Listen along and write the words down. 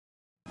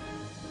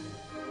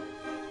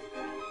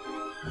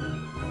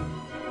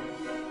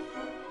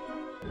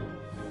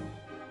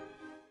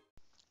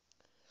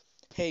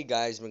Hey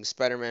guys,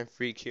 Spider-Man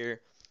Freak here,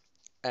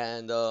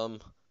 and I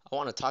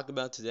want to talk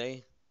about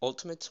today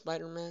Ultimate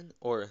Spider-Man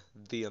or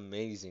The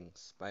Amazing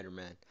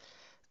Spider-Man.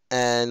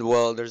 And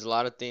well, there's a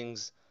lot of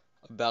things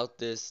about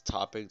this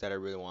topic that I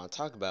really want to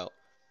talk about.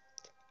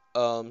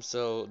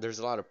 So there's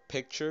a lot of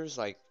pictures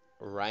like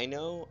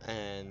Rhino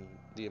and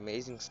The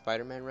Amazing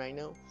Spider-Man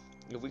Rhino.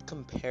 If we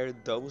compare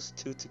those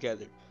two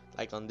together,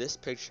 like on this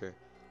picture,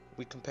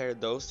 we compare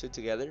those two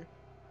together,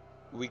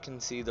 we can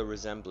see the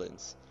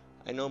resemblance.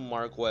 I know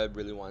Mark Webb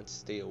really wants to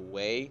stay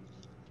away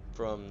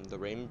from the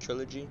Raimi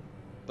trilogy,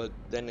 but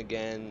then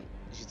again,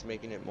 he's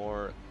making it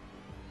more.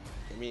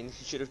 I mean,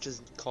 he should have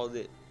just called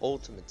it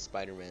Ultimate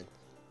Spider-Man,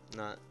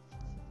 not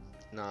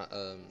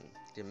the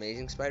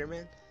Amazing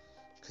Spider-Man,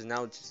 because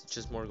now it's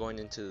just more going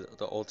into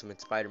the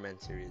Ultimate Spider-Man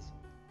series.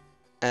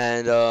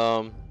 And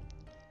other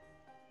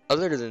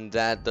than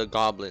that, the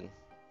Goblin.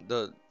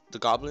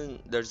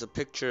 There's a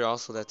picture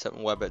also that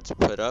Tevin Webb had to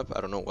put up.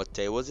 I don't know what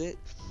day was it.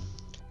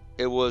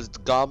 It was the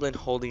Goblin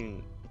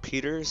holding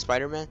Peter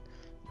Spider-Man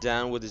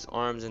down with his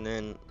arms, and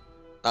then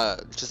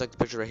just like the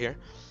picture right here,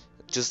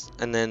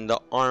 and then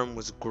the arm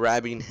was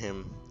grabbing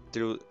him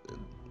through.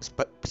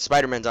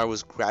 Spider-Man's arm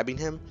was grabbing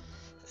him,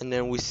 and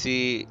then we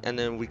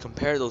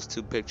compare those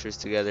two pictures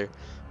together.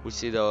 We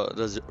see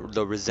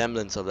the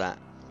resemblance of that,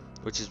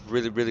 which is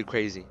really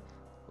crazy.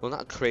 Well,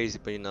 not crazy,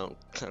 but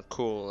kind of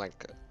cool.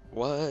 Like,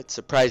 what?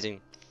 Surprising.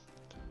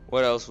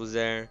 What else was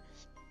there?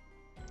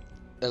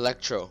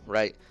 Electro,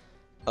 right?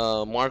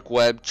 Mark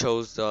Webb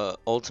chose the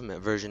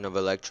ultimate version of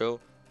Electro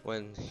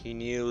when he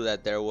knew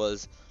that there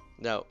was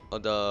the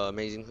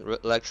Amazing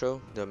Electro,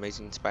 the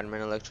Amazing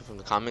Spider-Man Electro from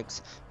the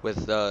comics,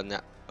 with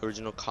the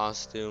original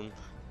costume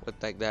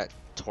with like that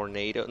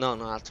tornado. No,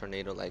 not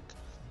tornado, like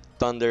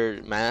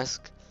thunder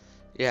mask.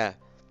 Yeah,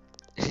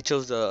 he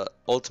chose the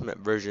ultimate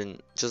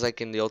version, just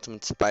like in the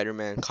Ultimate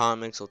Spider-Man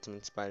comics,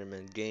 Ultimate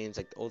Spider-Man games,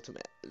 like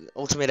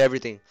ultimate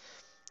everything.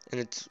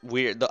 And it's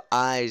weird, the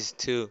eyes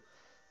too.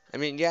 I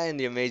mean, yeah, in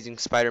the Amazing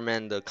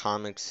Spider-Man, the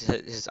comics,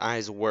 his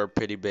eyes were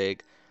pretty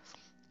big.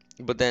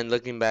 But then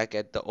looking back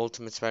at the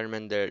Ultimate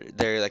Spider-Man,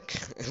 they're like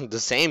the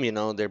same,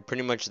 they're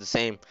pretty much the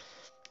same.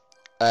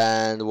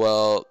 And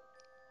well,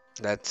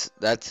 that's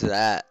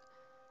that.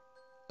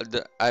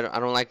 I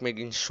don't like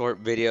making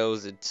short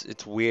videos.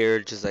 It's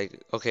weird. Just like,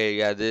 okay,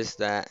 yeah, this,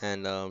 that,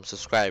 and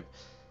subscribe.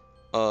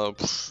 Uh,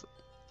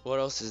 what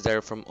else is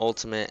there from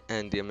Ultimate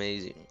and the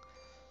Amazing?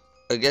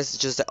 I guess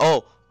it's just that,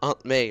 oh,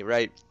 Aunt May,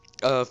 right?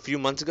 A few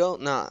months ago,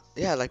 nah,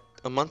 yeah, like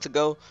a month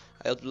ago,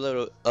 I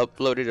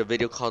uploaded a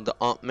video called the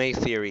Aunt May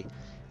Theory,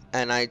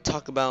 and I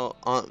talk about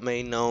Aunt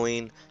May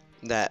knowing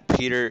that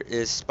Peter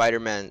is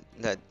Spider-Man.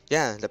 That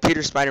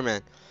Peter's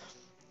Spider-Man,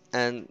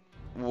 and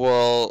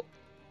well,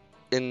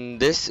 in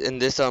this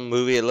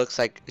movie, it looks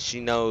like she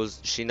knows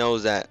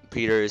that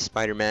Peter is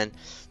Spider-Man,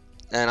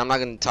 and I'm not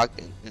gonna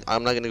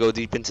go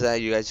deep into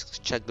that. You guys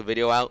check the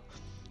video out.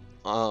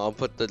 I'll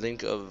put the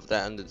link of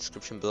that in the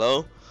description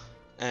below.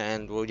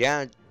 And well,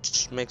 yeah,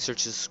 just make sure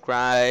to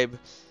subscribe,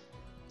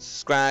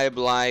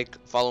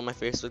 like, follow my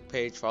Facebook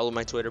page, follow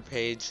my Twitter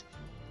page.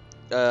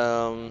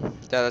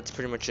 That's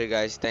pretty much it,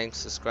 guys. Thanks,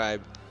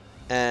 subscribe,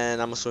 and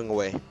I'm gonna swing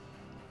away.